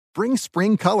Bring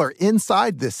spring color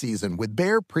inside this season with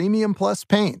Behr Premium Plus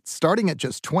paint, starting at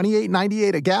just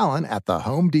 $28.98 a gallon at the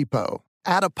Home Depot.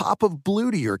 Add a pop of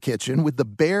blue to your kitchen with the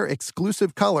Behr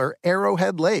exclusive color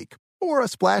Arrowhead Lake, or a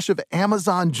splash of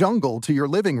Amazon Jungle to your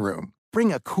living room.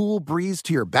 Bring a cool breeze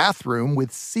to your bathroom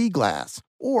with Sea Glass,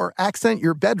 or accent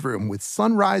your bedroom with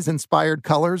sunrise-inspired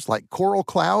colors like Coral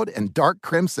Cloud and Dark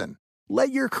Crimson.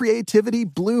 Let your creativity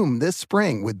bloom this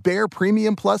spring with Behr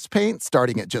Premium Plus paint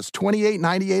starting at just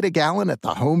 $28.98 a gallon at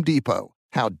the Home Depot.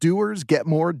 How doers get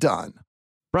more done.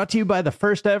 Brought to you by the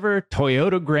first ever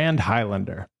Toyota Grand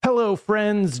Highlander. Hello,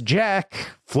 friends.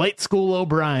 Jack, Flight School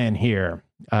O'Brien here,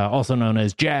 also known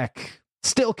as Jack.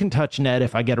 Still can touch net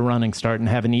if I get a running start and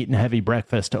haven't eaten heavy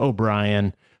breakfast.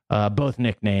 O'Brien. Both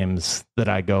nicknames that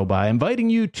I go by. Inviting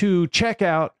you to check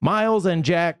out Miles and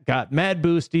Jack Got Mad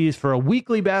Boosties for a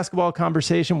weekly basketball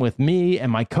conversation with me and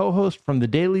my co-host from the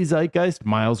Daily Zeitgeist,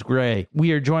 Miles Gray.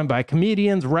 We are joined by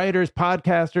comedians, writers,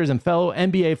 podcasters, and fellow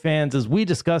NBA fans as we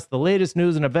discuss the latest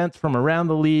news and events from around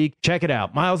the league. Check it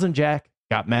out. Miles and Jack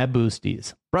Got Mad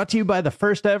Boosties. Brought to you by the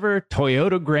first ever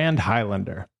Toyota Grand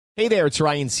Highlander. Hey there, it's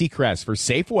Ryan Seacrest for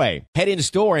Safeway. Head in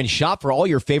store and shop for all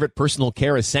your favorite personal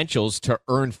care essentials to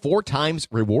earn 4 times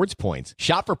rewards points.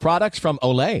 Shop for products from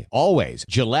Olay, Always,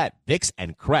 Gillette, Vicks,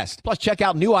 and Crest. Plus, check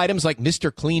out new items like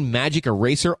Mr. Clean Magic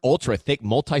Eraser Ultra Thick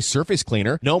Multi-Surface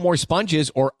Cleaner. No more sponges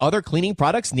or other cleaning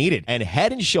products needed. And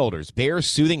Head & Shoulders Bare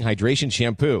Soothing Hydration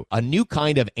Shampoo, a new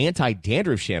kind of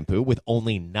anti-dandruff shampoo with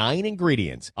only 9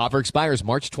 ingredients. Offer expires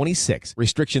March 26.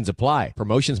 Restrictions apply.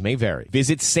 Promotions may vary.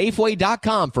 Visit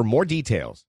Safeway.com for more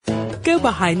details. Go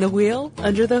behind the wheel,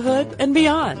 under the hood, and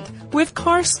beyond with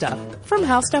Car Stuff from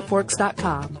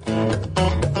HowStuffWorks.com.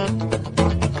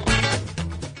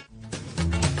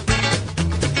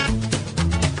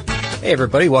 Hey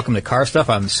everybody, welcome to Car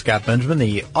Stuff. I'm Scott Benjamin,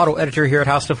 the auto editor here at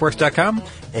HowStuffWorks.com.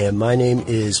 And my name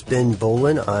is Ben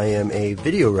Bolin. I am a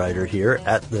video writer here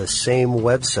at the same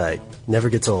website. Never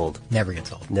gets old. Never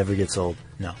gets old. Never gets old.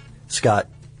 No. Scott,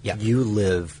 yeah. You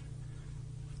live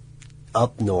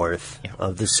up north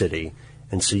of the city,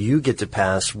 and so you get to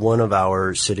pass one of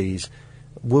our cities.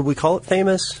 Would we call it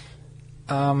famous?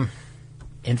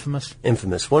 Infamous.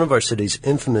 Infamous. One of our city's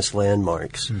infamous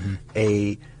landmarks. Mm-hmm.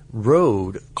 A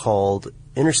road called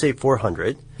Interstate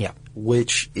 400,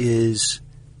 which is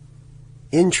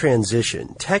in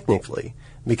transition, technically,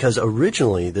 because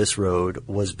originally this road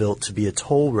was built to be a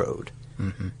toll road.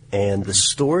 Mm-hmm. And the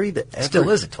story that still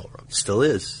is a toll road. Still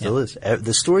is.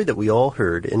 The story that we all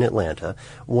heard in Atlanta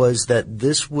was that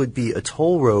this would be a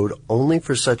toll road only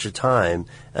for such a time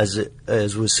as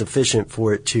was sufficient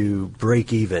for it to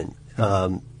break even.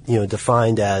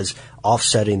 Defined as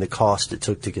offsetting the cost it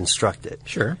took to construct it.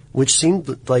 Sure. Which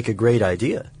seemed like a great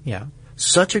idea. Yeah.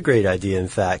 Such a great idea, in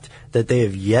fact, that they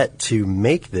have yet to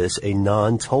make this a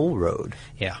non-toll road.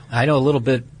 Yeah. I know a little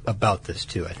bit about this,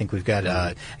 too. I think we've got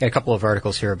a couple of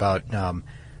articles here about,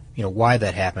 why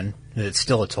that happened. It's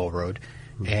still a toll road.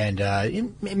 And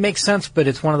it makes sense, but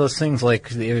it's one of those things like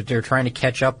they're trying to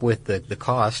catch up with the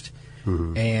cost.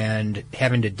 Mm-hmm. And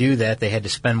having to do that, they had to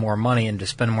spend more money, and to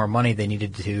spend more money, they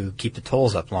needed to keep the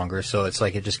tolls up longer. So it's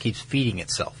like it just keeps feeding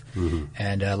itself. Mm-hmm.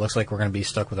 And it looks like we're going to be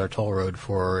stuck with our toll road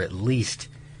for at least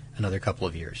another couple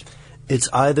of years. It's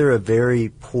either a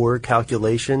very poor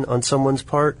calculation on someone's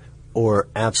part or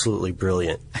absolutely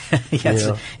brilliant. Yes,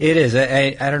 it is.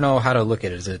 I don't know how to look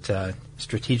at it. Is it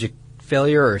strategic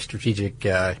failure or strategic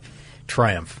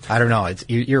triumph? I don't know.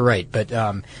 You're right, but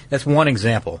that's one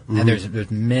example, mm-hmm. and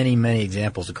there's many, many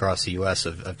examples across the U.S.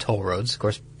 of toll roads. Of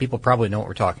course, people probably know what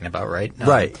we're talking about, right?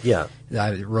 Right. Yeah.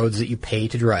 Roads that you pay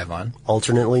to drive on,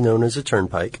 alternately known as a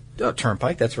turnpike.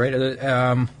 Turnpike. That's right.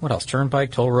 What else?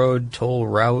 Turnpike, toll road, toll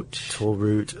route, toll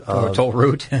route. Toll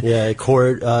route. Yeah.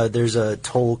 There's a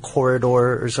toll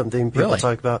corridor or something people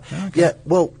talk about. Okay. Yeah.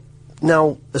 Well,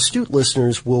 now astute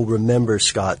listeners will remember,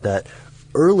 Scott, that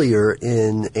earlier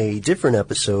in a different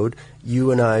episode,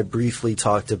 you and I briefly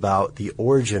talked about the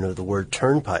origin of the word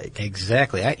turnpike.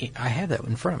 Exactly. I have that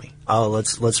in front of me. Oh,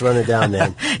 let's run it down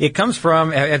then. It comes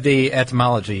from the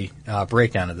etymology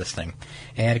breakdown of this thing.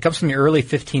 And it comes from the early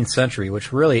 15th century,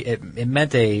 which really, it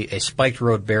meant a spiked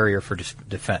road barrier for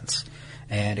defense.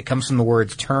 And it comes from the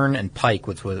words turn and pike,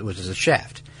 which is a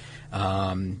shaft.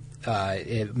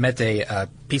 It meant a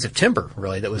piece of timber,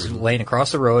 really, that was laying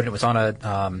across the road, and it was on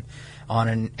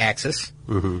an axis,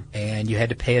 mm-hmm. and you had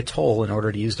to pay a toll in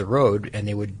order to use the road, and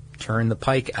they would turn the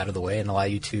pike out of the way and allow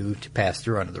you to pass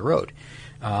through onto the road.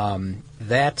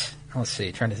 Let's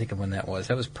see, trying to think of when that was.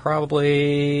 That was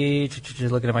probably,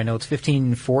 looking at my notes,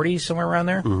 1540, somewhere around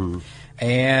there. Mm-hmm.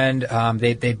 And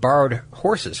they borrowed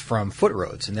horses from foot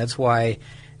roads, and that's why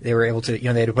they were able to,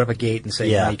 they had to put up a gate and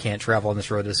say, you can't travel on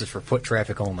this road. This is for foot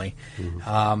traffic only.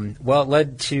 Well, it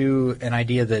led to an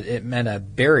idea that it meant a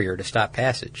barrier to stop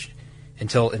passage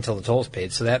until the tolls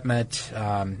paid. So that meant,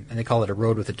 and they call it a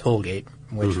road with a toll gate,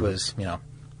 which was,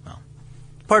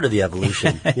 part of the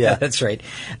evolution. Yeah, that's right.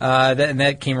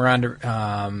 That came around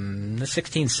the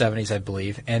 1670s, I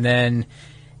believe, and then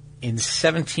in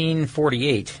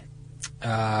 1748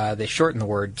 they shortened the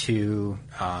word to.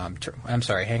 I'm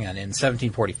sorry, hang on. In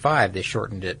 1745 they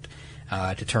shortened it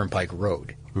to Turnpike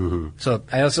Road. So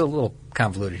I was a little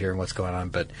convoluted here in what's going on,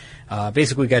 but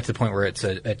basically we got to the point where it's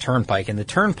a turnpike, and the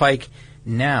turnpike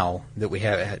now that we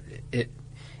have it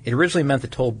originally meant the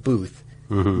toll booth.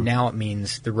 Now it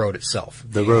means the road itself.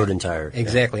 The road entire.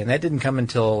 Exactly. And that didn't come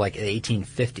until like the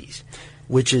 1850s.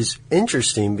 Which is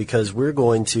interesting because we're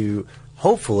going to,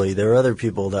 hopefully, there are other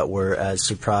people that were as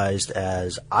surprised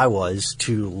as I was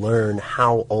to learn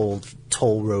how old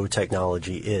toll road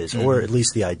technology is, or at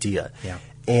least the idea. Yeah.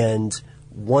 And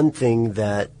one thing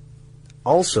that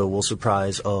also will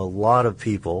surprise a lot of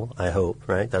people, I hope,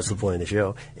 right? That's the point of the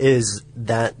show, is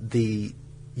that the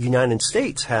United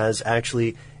States has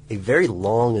actually a very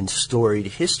long and storied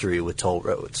history with toll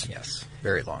roads. Yes,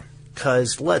 very long.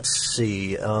 Because, let's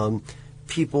see,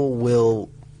 people will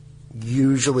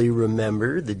usually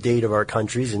remember the date of our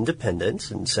country's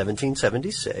independence in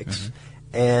 1776.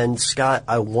 And, Scott,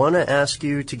 I want to ask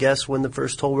you to guess when the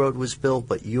first toll road was built,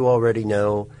 but you already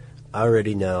know, I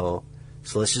already know.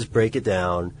 So let's just break it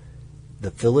down.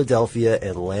 The Philadelphia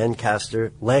and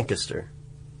Lancaster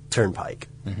Turnpike.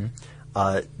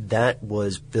 That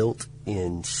was built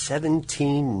in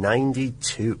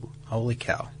 1792. Holy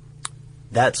cow.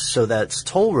 That's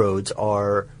toll roads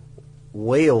are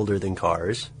way older than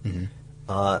cars,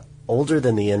 older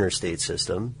than the interstate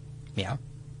system. Yeah.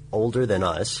 Older than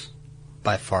us.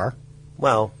 By far.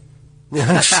 Well,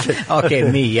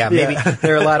 okay, me, yeah. Maybe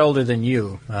they're a lot older than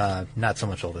you, not so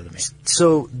much older than me.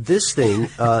 So this thing,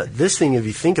 if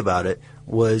you think about it,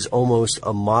 was almost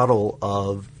a model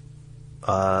of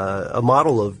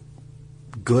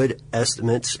good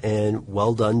estimates and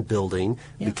well done building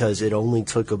because it only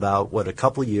took about a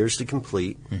couple years to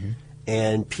complete,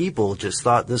 and people just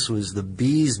thought this was the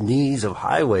bee's knees of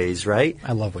highways, right?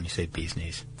 I love when you say bee's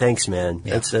knees. Thanks, man.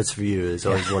 Yeah. That's for you. It's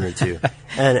always one or two.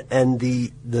 And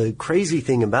the crazy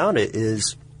thing about it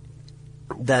is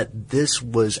that this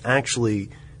was actually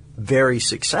very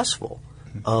successful,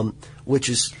 you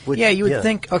would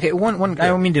think. Okay, one. I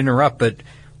don't mean to interrupt, but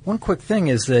one quick thing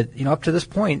is that, up to this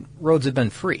point, roads have been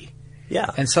free. Yeah.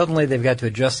 And suddenly they've got to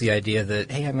adjust the idea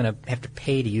that, hey, I'm going to have to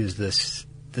pay to use this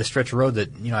stretch of road that,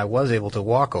 I was able to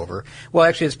walk over. Well,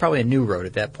 actually, it's probably a new road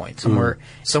at that point,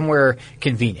 somewhere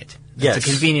convenient. Yes. It's a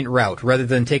convenient route. Rather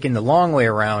than taking the long way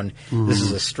around, this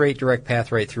is a straight, direct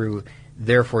path right through.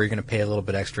 Therefore, you're going to pay a little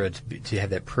bit extra to have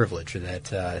that privilege or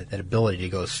that ability to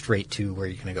go straight to where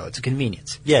you're going to go. It's a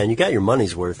convenience. Yeah, and you got your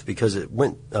money's worth because it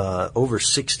went over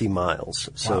 60 miles,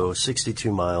 so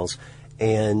 62 miles.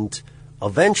 And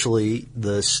eventually,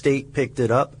 the state picked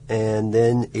it up, and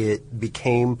then it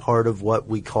became part of what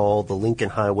we call the Lincoln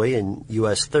Highway in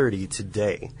US 30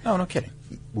 today. Oh, no kidding.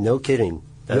 No kidding.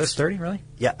 US 30, really?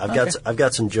 Yeah, I've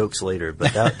got some jokes later,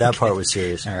 but that part was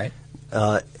serious. All right.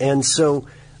 And so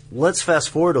let's fast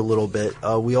forward a little bit.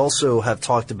 We also have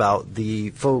talked about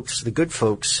the good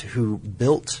folks who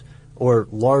built or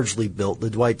largely built the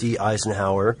Dwight D.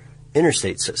 Eisenhower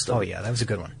interstate system. Oh, yeah, that was a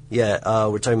good one. Yeah,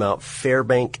 we're talking about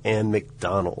Fairbank and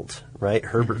McDonald, right?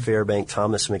 Herbert Fairbank,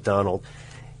 Thomas McDonald.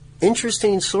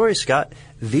 Interesting story, Scott.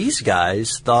 These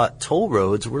guys thought toll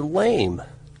roads were lame.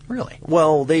 Really?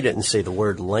 Well, they didn't say the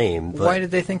word lame. But why did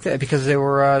they think that? Because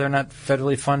they're not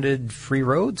federally funded free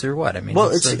roads, or what? I mean, well,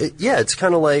 it's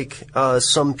kind of like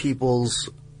some people's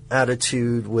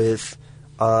attitude with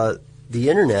the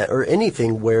internet or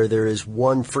anything where there is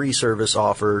one free service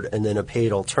offered and then a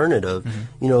paid alternative.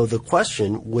 The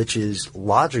question, which is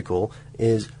logical,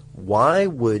 is why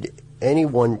would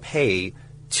anyone pay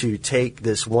to take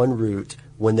this one route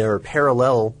when there are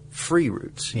parallel free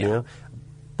routes? You know,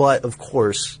 but of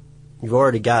course, you've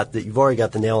already got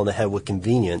the nail on the head with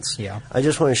convenience. Yeah. I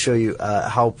just want to show you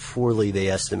how poorly they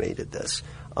estimated this.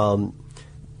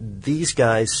 These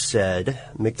guys said,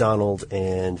 McDonald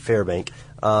and Fairbank,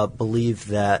 believed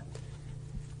that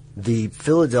the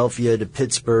Philadelphia to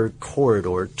Pittsburgh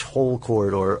toll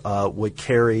corridor, would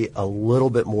carry a little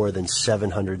bit more than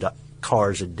 700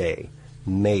 cars a day,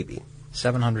 maybe.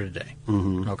 700 a day.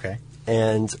 Okay.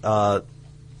 And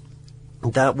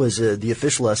that was the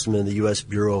official estimate of the U.S.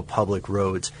 Bureau of Public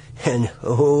Roads. And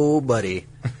oh, buddy,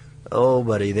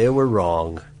 they were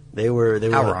wrong. They were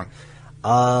How wrong?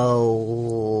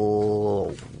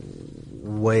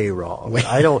 way wrong.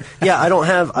 I don't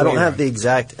have the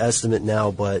exact estimate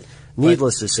now, but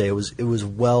needless to say, it was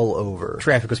well over.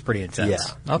 Traffic was pretty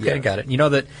intense. Yeah. Okay, got it. You know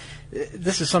that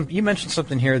this is you mentioned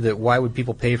something here that why would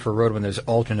people pay for a road when there's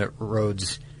alternate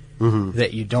roads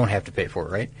that you don't have to pay for,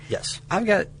 right? Yes. I've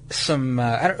got some.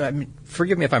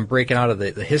 Forgive me if I'm breaking out of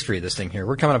the history of this thing here.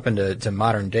 We're coming up into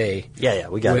modern day. Yeah,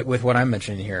 we got it with what I'm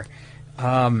mentioning here.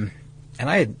 And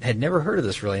I had never heard of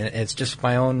this really, and it's just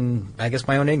my own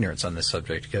ignorance on this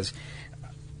subject because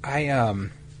I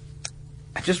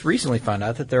just recently found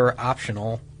out that there are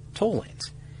optional toll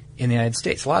lanes in the United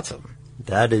States, lots of them.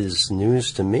 That is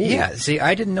news to me. Yeah, see,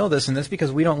 I didn't know this, and that's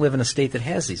because we don't live in a state that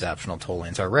has these optional toll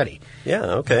lanes already. Yeah,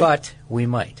 okay. But we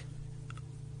might.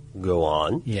 Go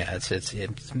on. Yeah,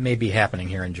 it may be happening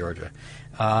here in Georgia.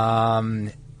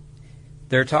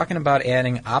 They're talking about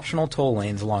adding optional toll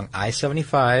lanes along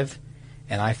I-75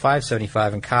 and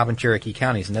I-575 in Cobb and Cherokee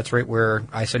counties, and that's right where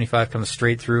I-75 comes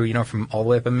straight through, from all the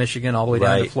way up in Michigan all the way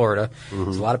down to Florida. So a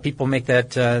lot of people make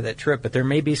that trip, but there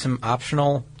may be some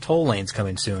optional toll lanes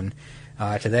coming soon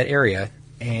to that area,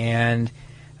 and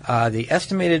the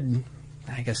estimated,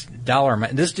 I guess, dollar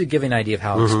amount. This is to give you an idea of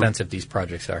how expensive these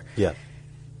projects are. Yeah.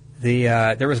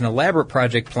 There was an elaborate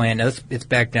project plan. Now it's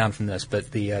back down from this,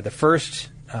 but the first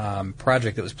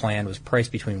project that was planned was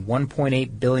priced between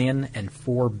 $1.8 billion and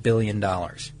 $4 billion.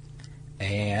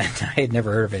 And I had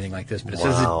never heard of anything like this, but it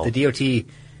says that the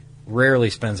DOT rarely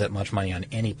spends that much money on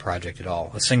any project at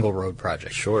all, a single road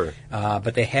project. Sure.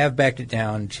 But they have backed it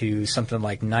down to something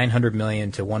like $900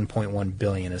 million to $1.1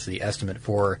 billion is the estimate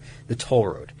for the toll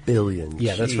road. Billion.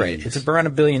 Yeah, that's right. Jeez. It's around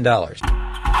 $1 billion.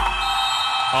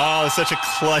 Oh, such a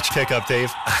clutch pickup, Dave.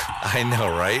 I know,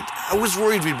 right? I was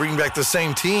worried we'd bring back the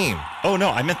same team. Oh, no,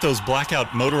 I meant those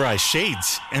blackout motorized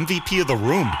shades. MVP of the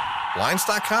room.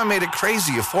 Blinds.com made it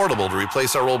crazy affordable to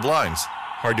replace our old blinds.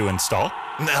 Hard to install?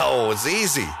 No, it's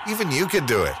easy. Even you could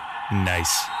do it.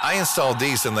 Nice. I installed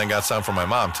these and then got some for my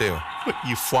mom, too. What,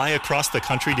 you fly across the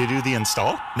country to do the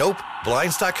install? Nope.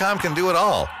 Blinds.com can do it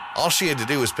all. All she had to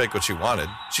do was pick what she wanted.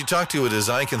 She talked to a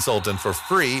design consultant for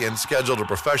free and scheduled a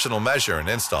professional measure and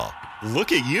install.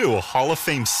 Look at you, a Hall of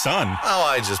Fame son. Oh,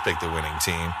 I just picked the winning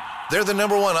team. They're the #1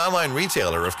 online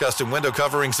retailer of custom window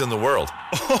coverings in the world.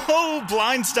 Oh,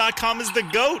 Blinds.com is the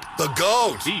GOAT. The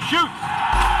GOAT! He shoots.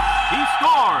 He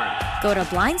scores. Go to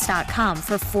Blinds.com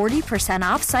for 40%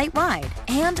 off site-wide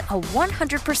and a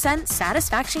 100%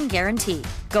 satisfaction guarantee.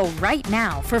 Go right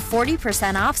now for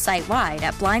 40% off site-wide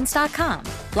at Blinds.com.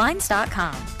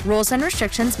 Blinds.com. Rules and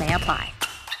restrictions may apply.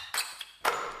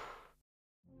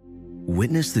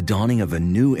 Witness the dawning of a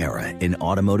new era in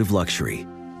automotive luxury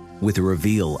with a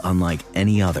reveal unlike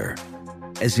any other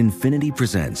as Infiniti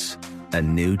presents a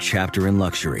new chapter in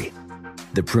luxury,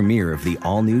 the premiere of the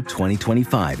all-new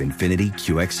 2025 Infiniti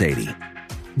QX80.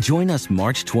 Join us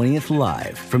March 20th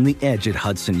live from the Edge at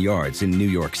Hudson Yards in New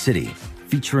York City,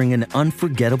 featuring an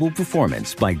unforgettable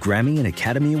performance by Grammy and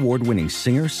Academy Award-winning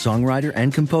singer, songwriter,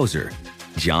 and composer,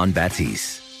 Jon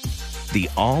Batiste. The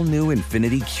all-new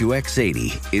Infiniti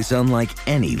QX80 is unlike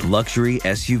any luxury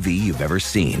SUV you've ever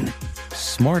seen.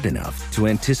 Smart enough to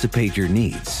anticipate your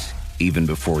needs, even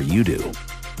before you do.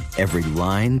 Every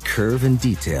line, curve, and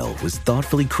detail was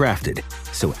thoughtfully crafted,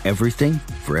 so everything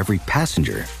for every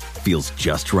passenger feels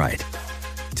just right.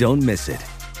 Don't miss it.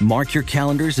 Mark your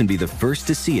calendars and be the first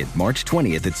to see it March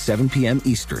 20th at 7 p.m.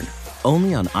 Eastern,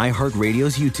 only on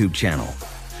iHeartRadio's YouTube channel.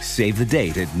 Save the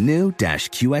date at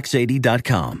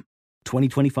new-QX80.com.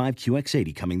 2025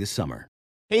 QX80 coming this summer.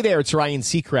 Hey there, it's Ryan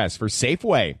Seacrest for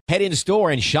Safeway. Head in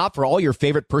store and shop for all your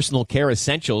favorite personal care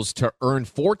essentials to earn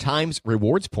 4 times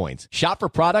rewards points. Shop for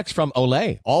products from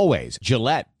Olay, Always,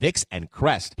 Gillette, Vicks, and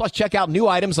Crest. Plus, check out new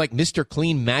items like Mr.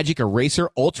 Clean Magic Eraser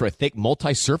Ultra Thick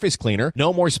Multi-Surface Cleaner.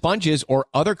 No more sponges or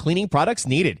other cleaning products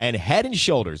needed. And Head &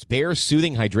 Shoulders Bare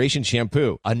Soothing Hydration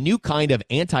Shampoo, a new kind of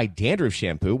anti-dandruff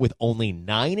shampoo with only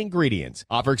 9 ingredients.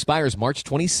 Offer expires March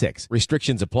 26.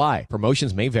 Restrictions apply.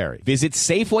 Promotions may vary. Visit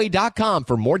Safeway.com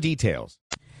for more details.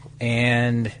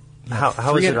 And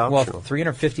how is it optional? Well,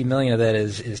 $350 million of that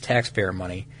is taxpayer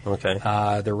money. Okay.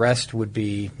 The rest would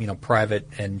be private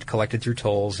and collected through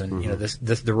tolls, and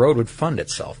the road would fund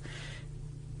itself.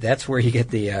 That's where you get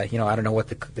the I don't know what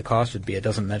the cost would be. It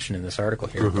doesn't mention in this article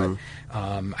here, but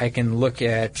I can look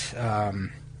at.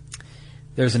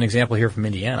 There's an example here from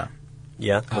Indiana.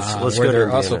 Yeah, let's go to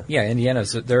Indiana.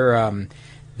 Indiana's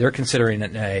they're considering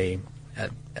a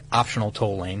optional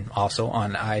toll lane also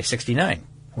on I-69,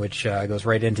 which goes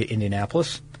right into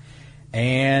Indianapolis.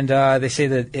 And they say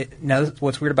that now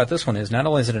what's weird about this one is not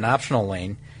only is it an optional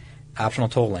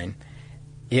toll lane,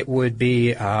 it would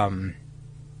be a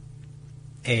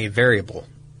variable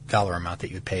dollar amount that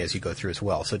you would pay as you go through as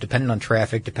well. So depending on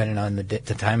traffic, depending on the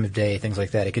time of day, things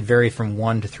like that, it could vary from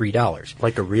 $1 to $3.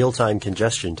 Like a real-time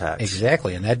congestion tax.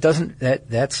 Exactly, and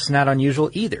that's not unusual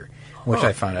either, which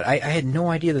I found out. I had no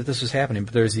idea that this was happening,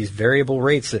 but there's these variable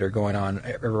rates that are going on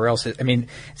everywhere else. I mean,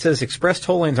 it says express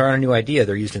toll lanes aren't a new idea.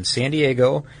 They're used in San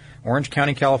Diego, Orange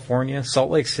County, California,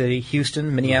 Salt Lake City,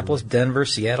 Houston, Minneapolis, Denver,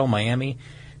 Seattle, Miami.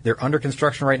 They're under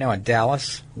construction right now in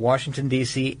Dallas, Washington,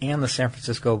 D.C., and the San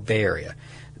Francisco Bay Area.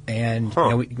 And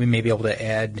we may be able to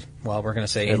add, well, we're going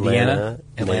to say Atlanta,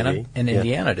 and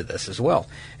Indiana to this as well.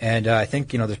 And I think,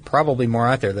 there's probably more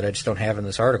out there that I just don't have in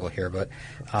this article here. But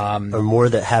or more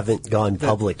that haven't gone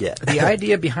public yet. The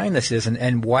idea behind this is,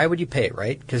 and why would you pay it,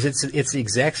 right? Because it's the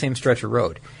exact same stretch of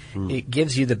road. It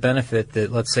gives you the benefit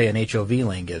that, let's say, an HOV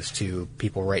lane gives to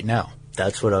people right now.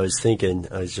 That's what I was thinking.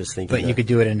 I was just thinking. But you could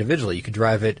do it individually. You could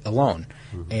drive it alone.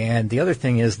 Mm-hmm. And the other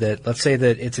thing is that, let's say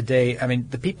that it's a day. I mean,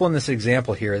 the people in this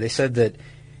example here, they said that,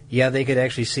 they could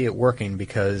actually see it working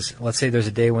because, let's say there's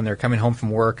a day when they're coming home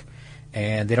from work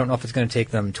and they don't know if it's going to take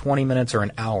them 20 minutes or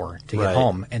an hour to get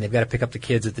home, and they've got to pick up the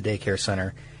kids at the daycare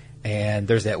center. And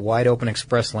there's that wide open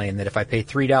express lane that if I pay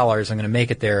 $3, I'm going to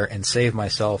make it there and save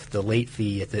myself the late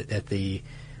fee at the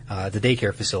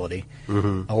daycare facility,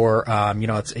 or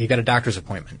you got a doctor's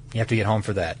appointment. You have to get home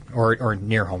for that, or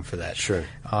near home for that. Sure.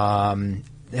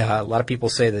 A lot of people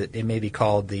say that it may be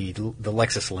called the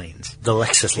Lexus lanes. The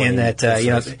Lexus lane. And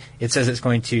that it says it's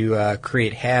going to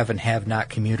create have and have not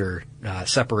commuter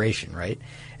separation, right?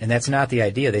 And that's not the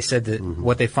idea. They said that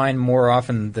what they find more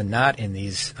often than not in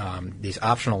these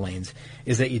optional lanes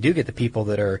is that you do get the people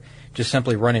that are just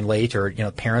simply running late, or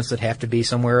parents that have to be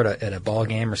somewhere at a ball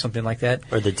game or something like that,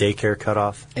 or the daycare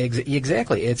cutoff.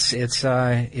 Exactly. It's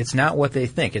not what they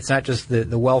think. It's not just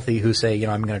the wealthy who say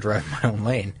I'm going to drive my own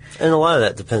lane. And a lot of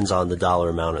that depends on the dollar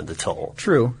amount of the toll.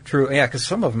 True. Yeah, because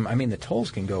some of them, the tolls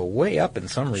can go way up in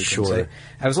some regions. Sure.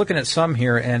 I was looking at some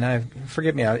here, and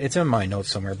forgive me, it's in my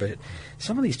notes somewhere, but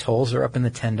some of these tolls are up in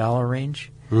the $10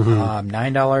 range.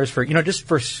 $9 for just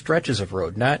for stretches of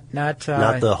road, not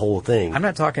the whole thing. I'm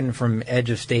not talking from edge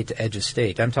of state to edge of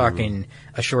state. I'm talking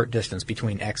a short distance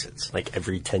between exits, like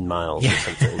every 10 miles or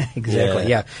something. Exactly.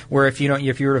 Yeah. Where if you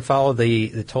were to follow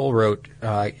the toll route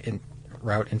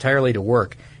entirely to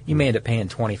work, you may end up paying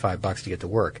 $25 to get to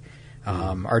work.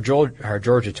 Our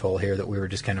Georgia toll here that we were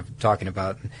just kind of talking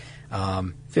about,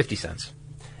 50 cents.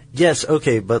 Yes.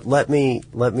 Okay. But let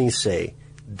me say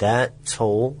that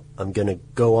toll. I'm going to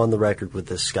go on the record with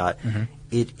this, Scott.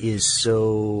 It is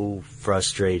so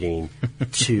frustrating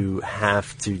to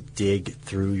have to dig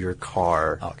through your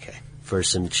car for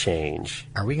some change.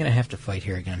 Are we going to have to fight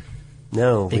here again?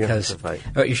 No, because we don't have to fight.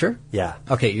 Oh, you sure? Yeah.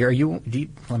 Okay.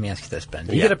 Let me ask you this, Ben.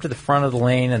 Do you get up to the front of the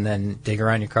lane and then dig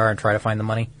around your car and try to find the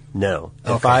money? No.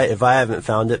 Okay. If I haven't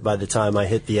found it by the time I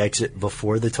hit the exit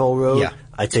before the toll road,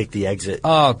 I take the exit.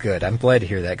 Oh, good. I'm glad to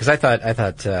hear that because I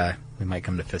thought we might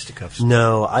come to fisticuffs.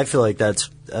 No, I feel like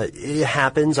that's it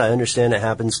happens. I understand it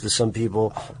happens to some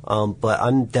people, but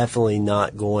I'm definitely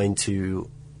not going to.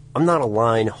 I'm not a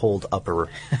line hold upper,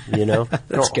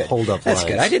 That's good. Hold up That's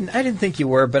lines. good. I didn't think you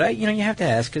were, but you have to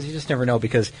ask because you just never know.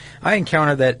 Because I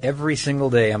encounter that every single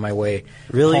day on my way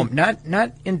home.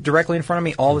 Not directly in front of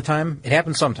me all the time. It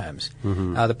happens sometimes.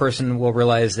 The person will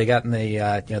realize they got in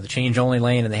the change only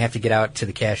lane and they have to get out to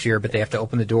the cashier, but they have to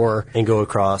open the door and go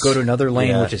across, go to another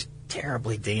lane, which is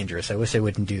terribly dangerous. I wish I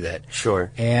wouldn't do that.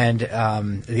 Sure. And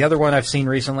the other one I've seen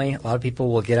recently, a lot of people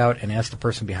will get out and ask the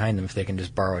person behind them if they can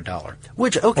just borrow $1.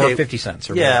 Which, or 50 cents.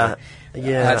 Or whatever.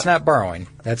 That's not borrowing.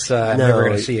 That's I'm never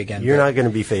going to see again. You're not going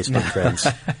to be Facebook friends.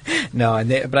 No,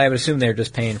 but I would assume they're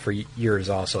just paying for yours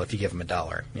also if you give them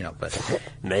 $1. But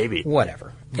maybe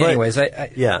whatever. But, anyways,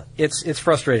 it's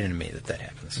frustrating to me that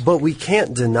happens. But we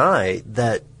can't deny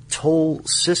that toll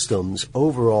systems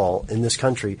overall in this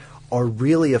country are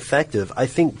really effective. I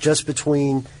think just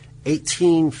between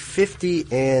 1850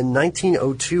 and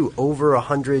 1902, over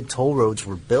 100 toll roads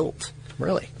were built.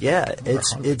 Really? Yeah,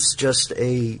 it's just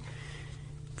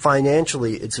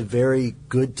financially, it's a very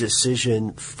good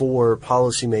decision for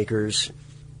policymakers,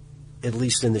 at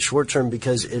least in the short term,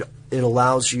 because it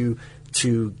allows you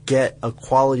to get a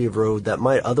quality of road that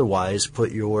might otherwise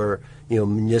put your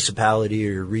municipality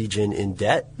or your region in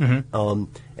debt.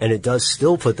 And it does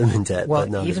still put them in debt, but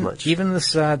not as much. Even this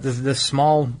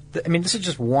small, this is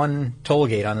just one toll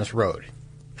gate on this road.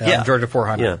 Georgia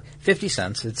 400. Yeah. 50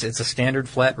 cents. It's a standard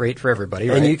flat rate for everybody,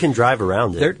 right? And you can drive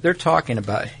around it. They're talking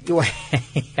about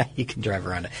you can drive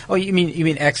around it. Oh, you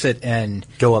mean exit and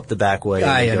go up the back way.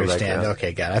 I understand.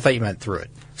 Okay, got it. I thought you meant through it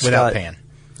without paying.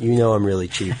 You know I'm really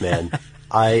cheap, man.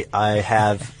 I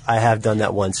have done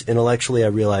that once. Intellectually, I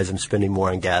realize I'm spending more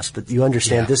on gas, but you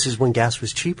understand this is when gas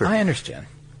was cheaper. I understand,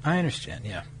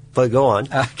 yeah. But go on.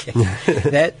 Okay.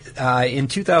 That, in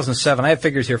 2007, I have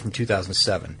figures here from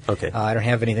 2007. Okay. I don't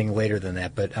have anything later than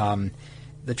that, but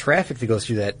the traffic that goes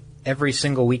through that every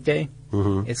single weekday,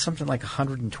 it's something like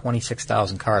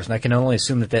 126,000 cars, and I can only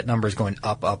assume that number is going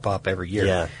up every year.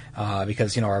 Yeah.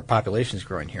 Because, our population is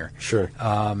growing here. Sure.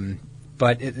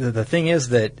 But the thing is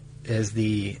that as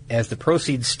the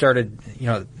proceeds started,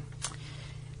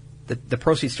 the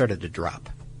proceeds started to drop,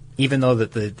 even though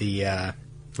that the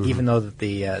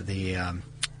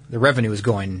revenue was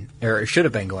going, or should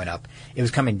have been going up, it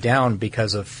was coming down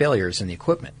because of failures in the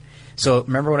equipment. So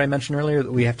remember what I mentioned earlier,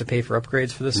 that we have to pay for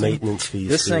upgrades for this maintenance thing? fees.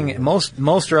 This thing, most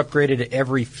are upgraded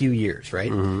every few years,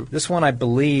 right? This one, I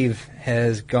believe,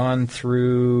 has gone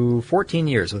through 14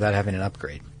 years without having an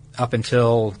upgrade, up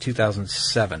until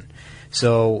 2007.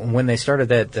 So when they started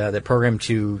that program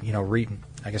to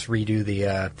redo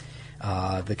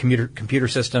the computer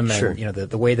system and Sure.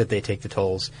 The way that they take the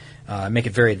tolls, make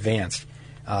it very advanced.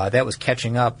 That was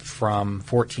catching up from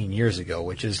 14 years ago,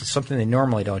 which is something they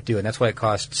normally don't do, and that's why it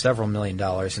cost several $1 million,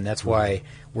 and that's why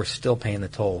we're still paying the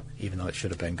toll, even though it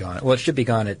should have been gone. Well, it should be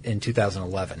gone in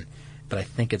 2011, but I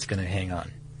think it's going to hang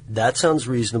on. That sounds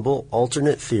reasonable.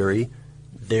 Alternate theory,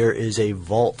 there is a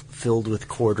vault filled with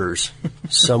quarters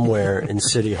somewhere in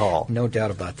City Hall. No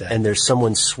doubt about that. And there's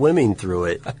someone swimming through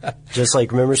it, just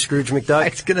like, remember Scrooge McDuck? I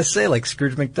was going to say, like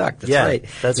Scrooge McDuck. That's right.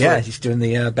 Right. He's doing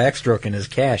the backstroke in his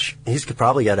cash. He's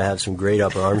probably got to have some great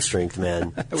upper arm strength,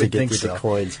 man, to get through the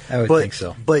coins. I would think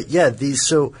so. But yeah,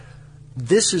 this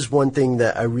is one thing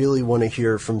that I really want to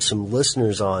hear from some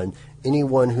listeners on.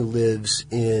 Anyone who lives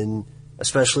in,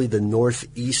 especially the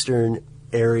northeastern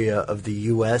area of the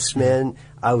U.S., man,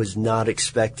 I was not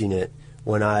expecting it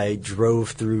when I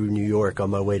drove through New York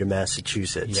on my way to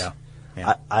Massachusetts.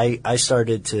 Yeah. I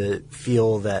started to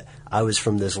feel that I was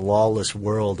from this lawless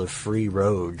world of free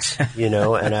roads, and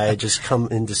I had just come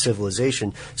into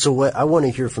civilization. So what I want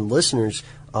to hear from listeners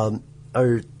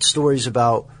are stories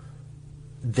about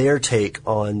their take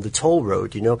on the toll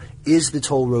road. Is the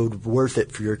toll road worth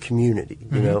it for your community?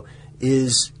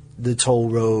 Is the toll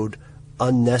road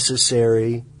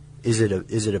unnecessary? Is it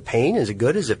a pain? Is it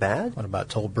good? Is it bad? What about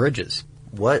toll bridges?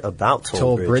 What about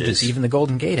toll bridges? Even the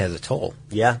Golden Gate has a toll.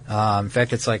 Yeah. In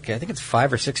fact, it's I think it's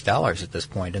 $5 or $6 at this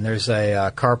point, and there's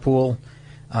a carpool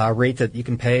rate that you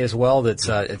can pay as well. That's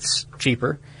it's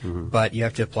cheaper, but you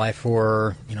have to apply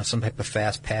for some type of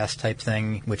fast pass type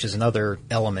thing, which is another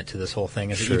element to this whole thing.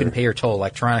 Is that you can pay your toll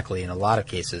electronically in a lot of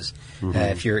cases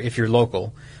if you're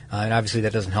local. And obviously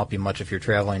that doesn't help you much if you're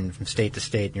traveling from state to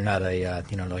state. You're not a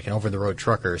like an over-the-road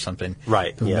trucker or something,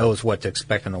 right? Who knows what to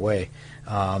expect on the way.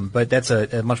 But that's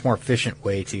a much more efficient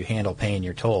way to handle paying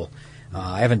your toll.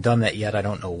 I haven't done that yet. I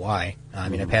don't know why. I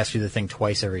mean, I pass through the thing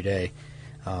twice every day.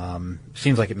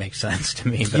 Seems like it makes sense to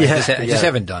me, but I just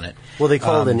haven't done it. Well, they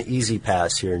call it an Easy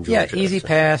Pass here in Georgia. Yeah, Easy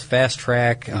Pass, Fast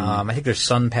Track. I think there's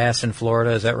Sun Pass in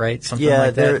Florida. Is that right? Something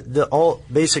like that?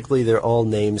 They're all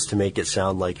names to make it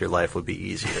sound like your life would be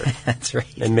easier. That's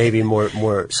right. And maybe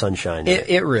more sunshine.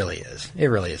 It really is. It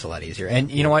really is a lot easier. And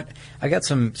you know what? I got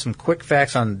some quick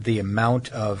facts on the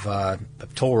amount of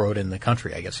toll road in the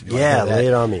country, I guess. If you want to hear that. Lay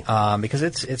it on me. Because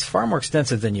it's far more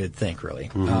extensive than you'd think,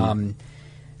 really.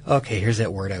 Okay, here's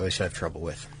that word I always have trouble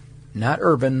with. Not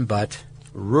urban, but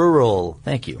rural.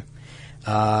 Thank you.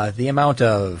 The amount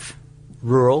of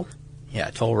rural,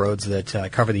 toll roads that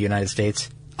cover the United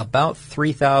States, about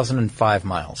 3,005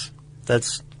 miles.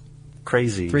 That's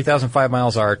crazy. 3,005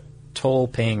 miles are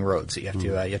toll-paying roads that you have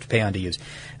to pay on to use.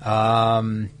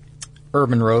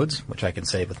 Urban roads, which I can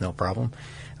say with no problem.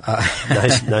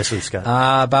 Nice one,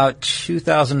 Scott. About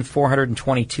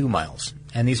 2,422 miles.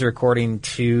 And these are according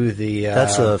to the...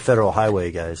 that's a federal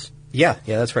highway, guys. Yeah,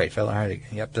 that's right. Federal highway.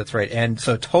 Yep, that's right. And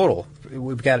so total,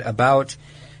 we've got about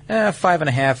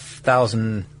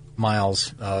 5,500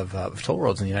 miles of toll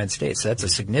roads in the United States. So that's a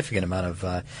significant amount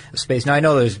of space. Now, I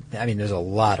know there's a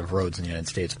lot of roads in the United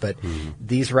States, but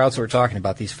these routes that we're talking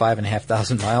about, these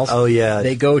 5,500 miles,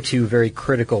 they go to very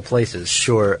critical places.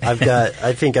 Sure. I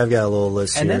think I've got a little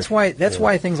list and here. That's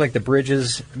why things like the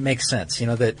bridges make sense.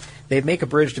 That they make a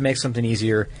bridge to make something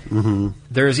easier.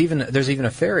 There's even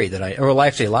a ferry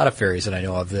actually a lot of ferries that I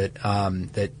know of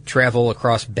that travel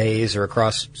across bays or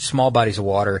across small bodies of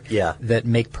water that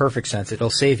make perfect sense.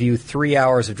 It'll save you 3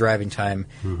 hours of driving time.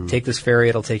 Take this ferry;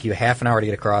 it'll take you half an hour to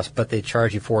get across, but they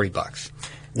charge you $40,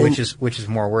 which is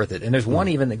more worth it. And there's one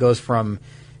even that goes from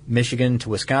Michigan to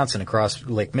Wisconsin across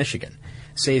Lake Michigan.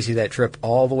 saves you that trip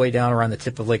all the way down around the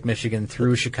tip of Lake Michigan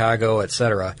through Chicago,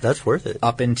 etc. That's worth it.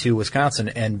 Up into Wisconsin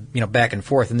and, back and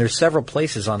forth. And there's several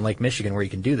places on Lake Michigan where you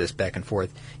can do this back and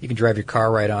forth. You can drive your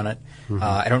car right on it. Mm-hmm.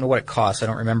 I don't know what it costs. I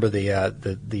don't remember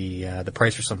the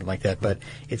price or something like that, but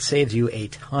it saves you a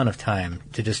ton of time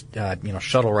to just,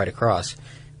 shuttle right across.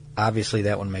 Obviously,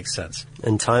 that one makes sense.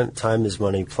 And time is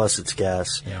money, plus it's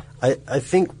gas. Yeah. I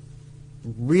think,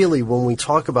 really, when we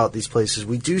talk about these places,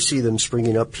 we do see them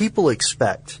springing up. People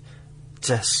expect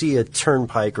to see a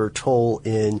turnpike or toll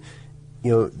in,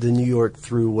 the New York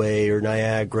Thruway or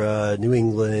Niagara, New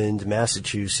England,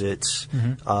 Massachusetts,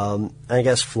 I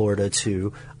guess Florida,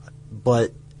 too.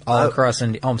 But all across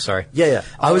India. Oh, I'm sorry. Yeah.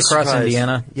 I was across surprised.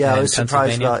 Indiana. Yeah, I was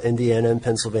surprised about Indiana and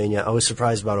Pennsylvania. I was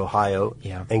surprised about Ohio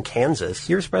and Kansas.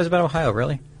 You were surprised about Ohio,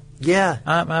 really? Yeah.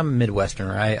 I'm a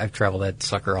Midwesterner. I've traveled that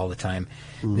sucker all the time.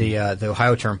 The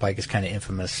Ohio Turnpike is kind of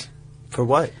infamous. For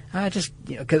what? Just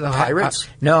because pirates?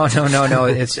 No.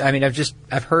 It's.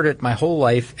 I've heard it my whole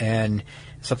life, and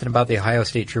something about the Ohio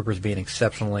State Troopers being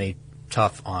exceptionally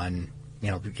tough on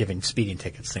giving speeding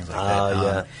tickets, things like that.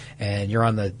 Yeah. And you're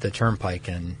on the turnpike,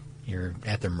 and you're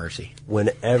at their mercy.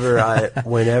 Whenever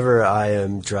I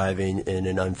am driving in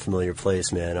an unfamiliar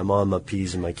place, man, I'm on my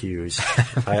P's and my Q's.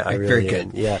 I really Very good.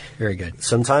 am. Yeah. Very good.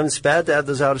 Sometimes it's bad to have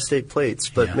those out-of-state plates,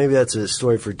 but maybe that's a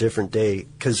story for a different day.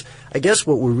 Because I guess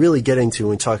what we're really getting to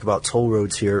when we talk about toll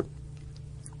roads here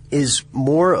is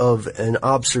more of an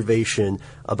observation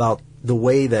about the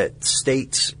way that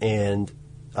states and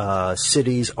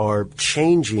cities are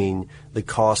changing the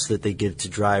cost that they give to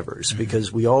drivers,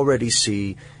 because we already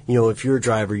see, if you're a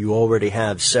driver, you already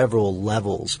have several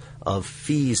levels of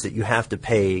fees that you have to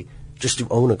pay just to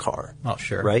own a car. Oh,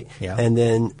 sure. Right? Yeah. And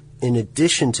then in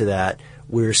addition to that,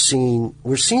 we're seeing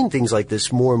things like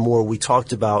this more and more. We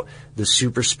talked about the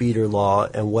super speeder law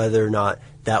and whether or not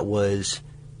that was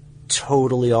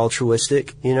totally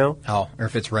altruistic, Oh, or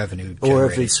if it's revenue generating. Or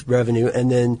if it's revenue.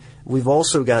 And then we've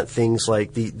also got things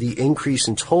like the increase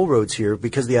in toll roads here,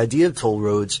 because the idea of toll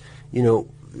roads,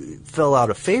 fell out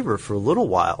of favor for a little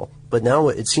while, but now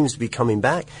it seems to be coming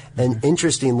back. And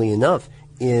interestingly enough,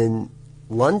 in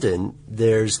London,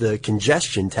 there's the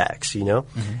congestion tax,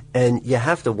 and you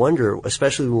have to wonder,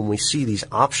 especially when we see these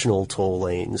optional toll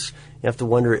lanes, you have to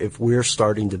wonder if we're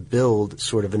starting to build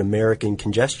sort of an American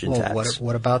congestion tax.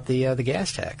 What about the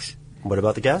gas tax? What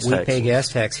about the gas tax? We pay gas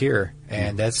tax here,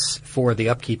 and that's for the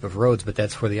upkeep of roads, but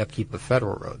that's for the upkeep of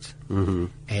federal roads. Mm-hmm.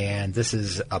 And this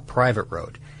is a private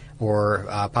road, or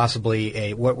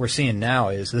possibly what we're seeing now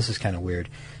is, this is kind of weird,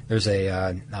 there's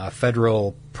a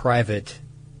federal-private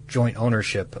joint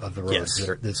ownership of the roads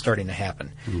that's starting to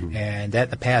happen. Mm-hmm. And that in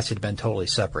the past had been totally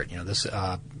separate. This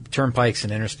turnpikes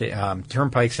and interstate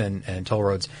turnpikes and toll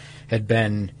roads had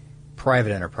been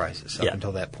private enterprises up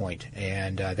until that point,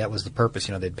 and that was the purpose.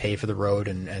 They'd pay for the road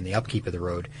and the upkeep of the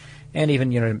road, and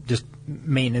even just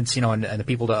maintenance. And the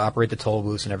people to operate the toll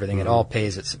booths and everything. Mm-hmm. It all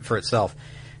pays for itself.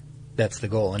 That's the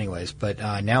goal, anyways. But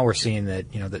now we're seeing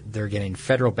that that they're getting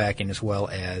federal backing as well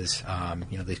as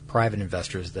these private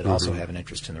investors that also have an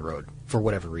interest in the road for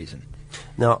whatever reason.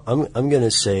 Now, I'm going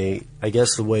to say, I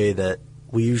guess the way that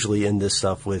we usually end this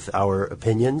stuff with our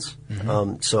opinions.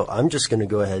 Mm-hmm. So I'm just going to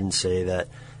go ahead and say that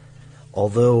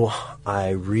although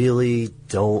I really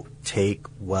don't take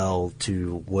well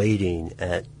to waiting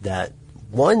at that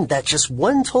just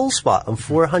one toll spot on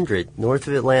 400 north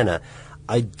of Atlanta,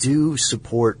 I do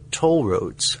support toll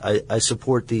roads. I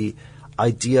support the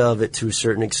idea of it to a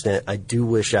certain extent. I do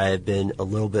wish I had been a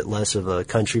little bit less of a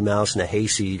country mouse and a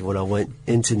hayseed when I went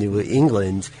into New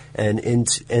England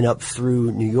and up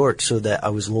through New York, so that I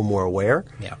was a little more aware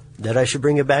that I should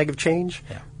bring a bag of change.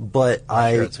 Yeah. But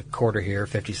sure, it's a quarter here,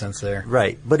 50 cents there.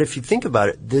 Right. But if you think about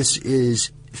it, this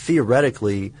is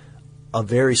theoretically a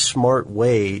very smart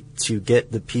way to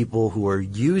get the people who are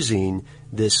using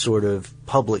this sort of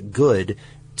public good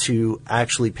to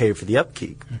actually pay for the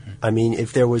upkeep. Mm-hmm. I mean,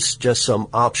 if there was just some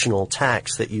optional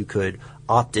tax that you could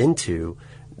opt into,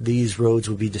 these roads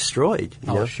would be destroyed.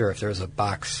 You know? Sure. If there was a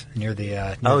box near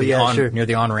the near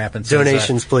the on-ramp and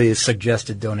donations, please,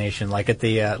 suggested donation, like at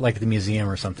the museum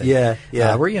or something. Yeah.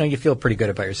 Where you feel pretty good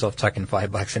about yourself tucking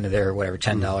 $5 into there or whatever,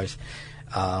 $10.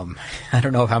 I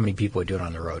don't know how many people would do it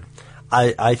on the road.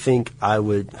 I think I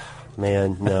would.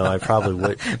 Man, no, I probably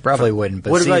would. Probably wouldn't.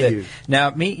 But what about you? Now,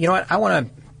 me, you know what? I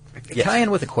want to. Can I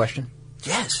end with a question?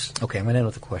 Yes. Okay, I'm going to end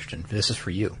with a question. This is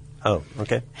for you. Oh,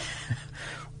 okay.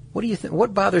 What do you think?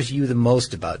 What bothers you the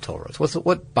most about toll roads?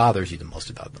 What bothers you the most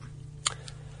about them?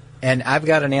 And I've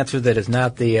got an answer that is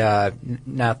not the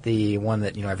one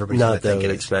that everybody's going to think it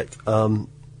is. Expect.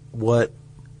 What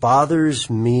bothers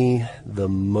me the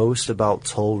most about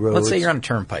toll roads... Let's say you're on a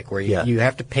turnpike where you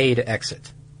have to pay to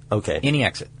exit. Okay. Any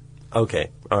exit. Okay.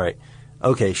 All right.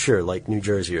 Okay, sure, like New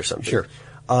Jersey or something. Sure.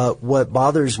 What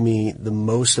bothers me the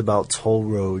most about toll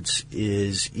roads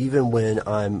is even when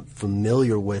I'm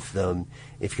familiar with them,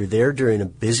 if you're there during a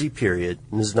busy period,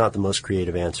 and this is not the most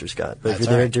creative answer, Scott, but if you're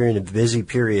there during a busy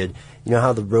period, you know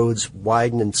how the roads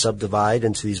widen and subdivide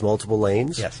into these multiple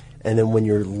lanes? Yes. And then when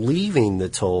you're leaving the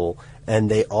toll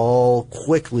and they all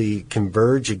quickly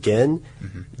converge again,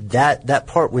 that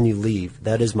part when you leave,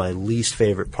 that is my least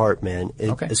favorite part, man.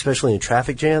 Especially in a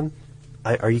traffic jam.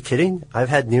 Are you kidding? I've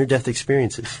had near-death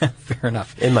experiences. Fair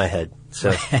enough. In my head.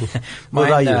 So, what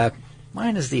about you?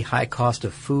 Mine is the high cost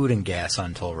of food and gas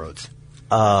on toll roads.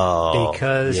 Oh,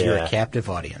 because you're a captive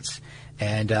audience.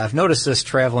 And I've noticed this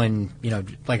traveling,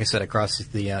 like I said, across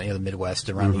the Midwest,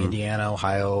 around the Indiana,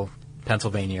 Ohio,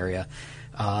 Pennsylvania area,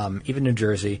 even New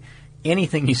Jersey.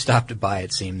 Anything you stop to buy,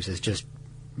 it seems, is just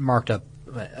marked up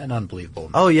an unbelievable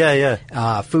amount. Oh,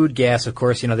 yeah. Food, gas, of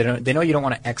course, they know you don't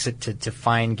want to exit to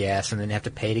find gas and then have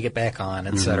to pay to get back on,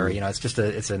 et cetera. It's just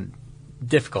it's a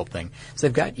difficult thing. So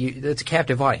they've got you, it's a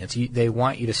captive audience. They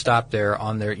want you to stop there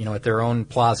on their, at their own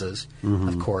plazas,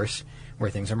 of course, where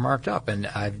things are marked up. And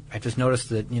I just noticed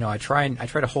that, I try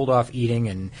to hold off eating,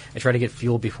 and I try to get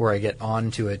fuel before I get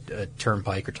onto a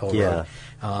turnpike or toll road.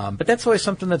 But that's always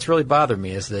something that's really bothered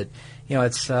me, is that,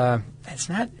 it's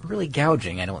not really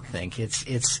gouging, I don't think. It's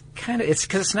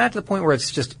because it's not to the point where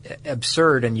it's just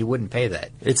absurd and you wouldn't pay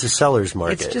that. It's a seller's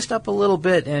market. It's just up a little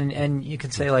bit, and you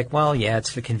can say, like, well, yeah,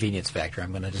 it's the convenience factor.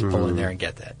 I'm going to just pull in there and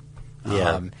get that.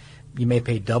 Yeah. You may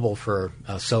pay double for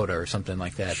a soda or something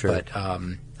like that, but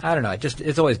I don't know.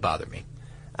 It's always bothered me.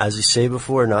 As you say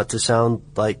before, not to sound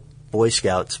like Boy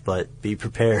Scouts, but be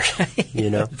prepared,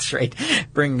 That's right.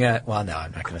 Bring, no, I'm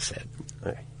not going to say it.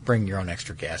 All right. Bring your own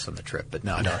extra gas on the trip, but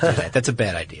no, don't do that. That's a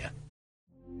bad idea.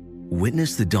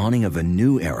 Witness the dawning of a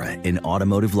new era in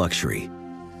automotive luxury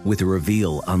with a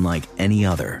reveal unlike any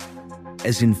other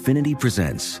as Infiniti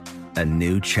presents a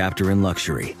new chapter in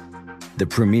luxury, the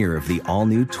premiere of the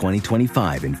all-new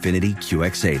 2025 Infiniti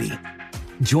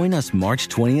QX80. Join us March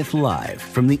 20th live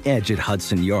from the Edge at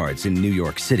Hudson Yards in New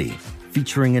York City,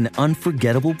 featuring an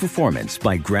unforgettable performance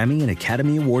by Grammy and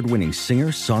Academy Award-winning singer,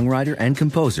 songwriter, and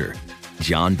composer,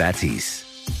 Jon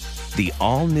Batiste. The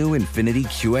all-new Infiniti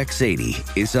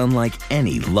QX80 is unlike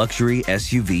any luxury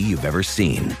SUV you've ever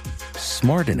seen.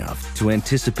 Smart enough to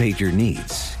anticipate your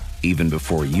needs, even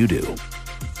before you do.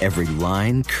 Every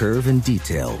line, curve, and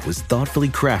detail was thoughtfully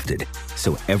crafted,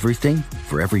 so everything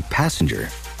for every passenger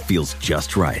feels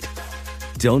just right.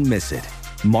 Don't miss it.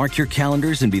 Mark your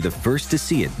calendars and be the first to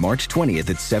see it March 20th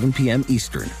at 7 p.m.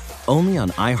 Eastern, only on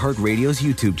iHeartRadio's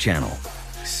YouTube channel.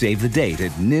 Save the date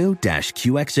at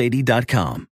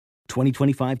new-QX80.com.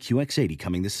 2025 QX80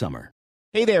 coming this summer.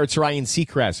 Hey there, it's Ryan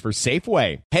Seacrest for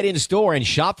Safeway. Head in store and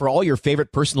shop for all your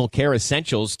favorite personal care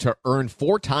essentials to earn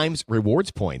 4 times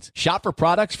rewards points. Shop for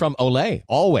products from Olay,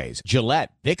 Always,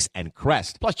 Gillette, Vicks, and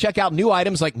Crest. Plus, check out new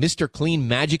items like Mr. Clean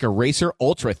Magic Eraser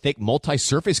Ultra Thick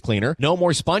Multi-Surface Cleaner, no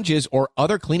more sponges or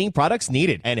other cleaning products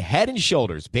needed. And Head &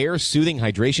 Shoulders Bare Soothing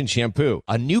Hydration Shampoo,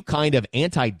 a new kind of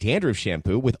anti-dandruff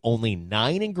shampoo with only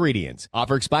 9 ingredients.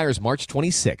 Offer expires March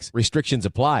 26. Restrictions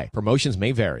apply. Promotions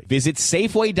may vary. Visit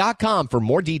Safeway.com for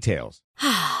more details.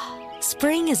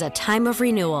 Spring is a time of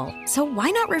renewal, so why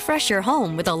not refresh your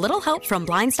home with a little help from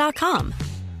Blinds.com?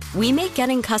 We make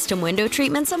getting custom window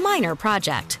treatments a minor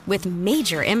project with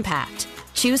major impact.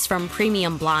 Choose from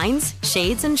premium blinds,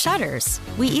 shades, and shutters.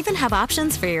 We even have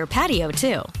options for your patio,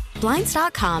 too.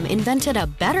 Blinds.com invented a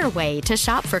better way to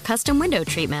shop for custom window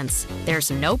treatments. There's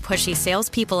no pushy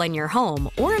salespeople in your home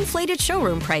or inflated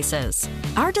showroom prices.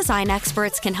 Our design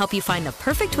experts can help you find the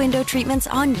perfect window treatments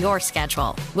on your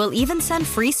schedule. We'll even send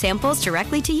free samples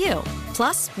directly to you.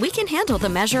 Plus, we can handle the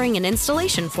measuring and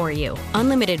installation for you.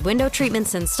 Unlimited window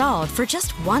treatments installed for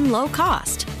just one low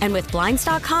cost. And with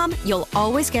Blinds.com, you'll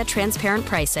always get transparent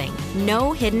pricing.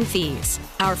 No hidden fees.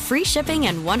 Our free shipping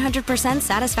and 100%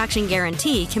 satisfaction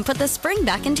guarantee can put the spring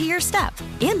back into your step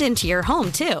and into your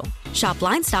home, too. Shop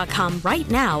Blinds.com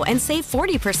right now and save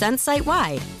 40%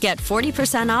 site-wide. Get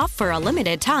 40% off for a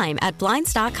limited time at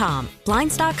Blinds.com.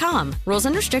 Blinds.com. Rules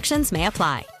and restrictions may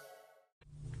apply.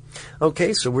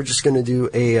 Okay, so we're just going to do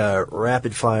a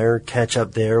rapid-fire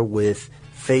catch-up there with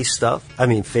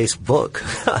Facebook,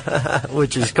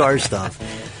 which is Car Stuff.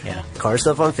 Yeah. Car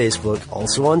Stuff on Facebook,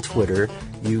 also on Twitter.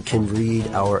 You can read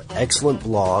our excellent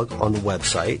blog on the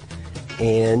website,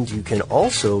 and you can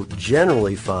also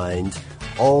generally find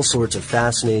all sorts of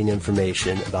fascinating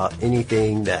information about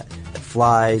anything that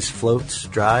flies, floats,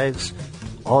 drives,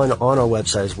 on our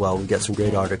website as well. We get some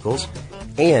great articles.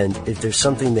 And if there's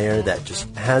something there that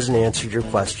just hasn't answered your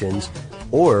questions,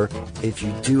 or if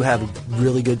you do have a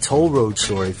really good toll road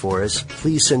story for us,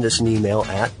 please send us an email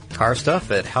at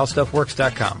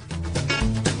carstuff@howstuffworks.com.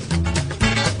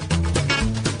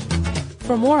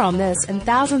 For more on this and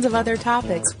thousands of other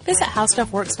topics, visit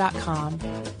howstuffworks.com.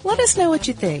 Let us know what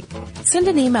you think. Send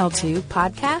an email to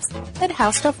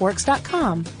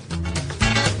podcast@howstuffworks.com.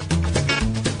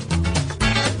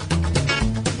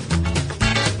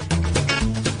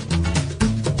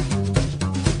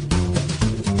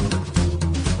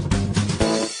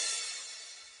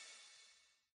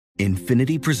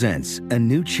 Infiniti presents a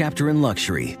new chapter in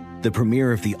luxury, the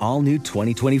premiere of the all-new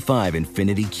 2025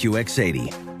 Infiniti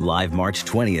QX80, live March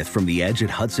 20th from the Edge at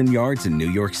Hudson Yards in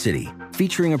New York City,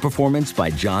 featuring a performance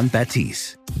by John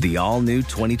Batiste. The all-new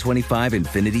 2025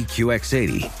 Infiniti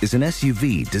QX80 is an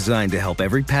SUV designed to help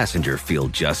every passenger feel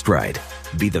just right.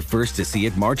 Be the first to see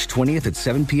it March 20th at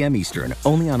 7 p.m. Eastern,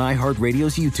 only on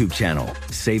iHeartRadio's YouTube channel.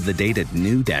 Save the date at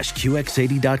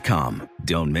new-QX80.com.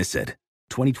 Don't miss it.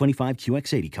 2025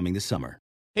 QX80 coming this summer.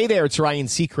 Hey there, it's Ryan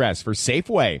Seacrest for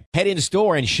Safeway. Head in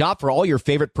store and shop for all your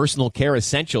favorite personal care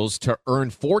essentials to earn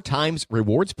 4 times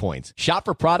rewards points. Shop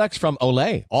for products from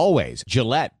Olay, Always,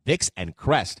 Gillette, Vicks, and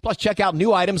Crest. Plus, check out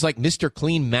new items like Mr.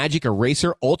 Clean Magic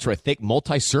Eraser Ultra Thick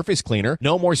Multi-Surface Cleaner.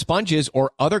 No more sponges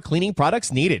or other cleaning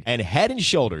products needed. And Head &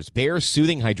 Shoulders Bare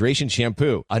Soothing Hydration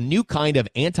Shampoo, a new kind of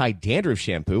anti-dandruff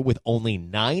shampoo with only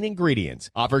 9 ingredients.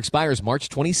 Offer expires March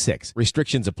 26.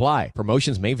 Restrictions apply.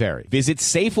 Promotions may vary. Visit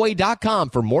Safeway.com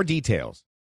for more details.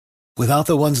 Without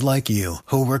the ones like you,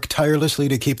 who work tirelessly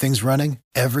to keep things running,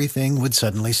 everything would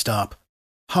suddenly stop.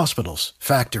 Hospitals,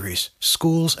 factories,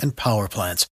 schools, and power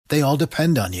plants, they all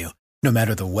depend on you. No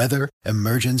matter the weather,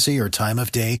 emergency, or time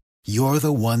of day, you're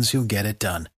the ones who get it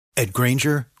done. At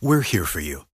Grainger, we're here for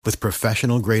you with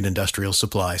professional-grade industrial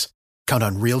supplies. Count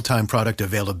on real-time product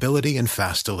availability and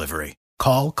fast delivery.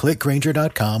 Call, click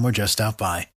Grainger.com, or just stop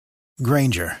by.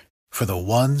 Grainger, for the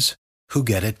ones who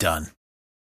get it done.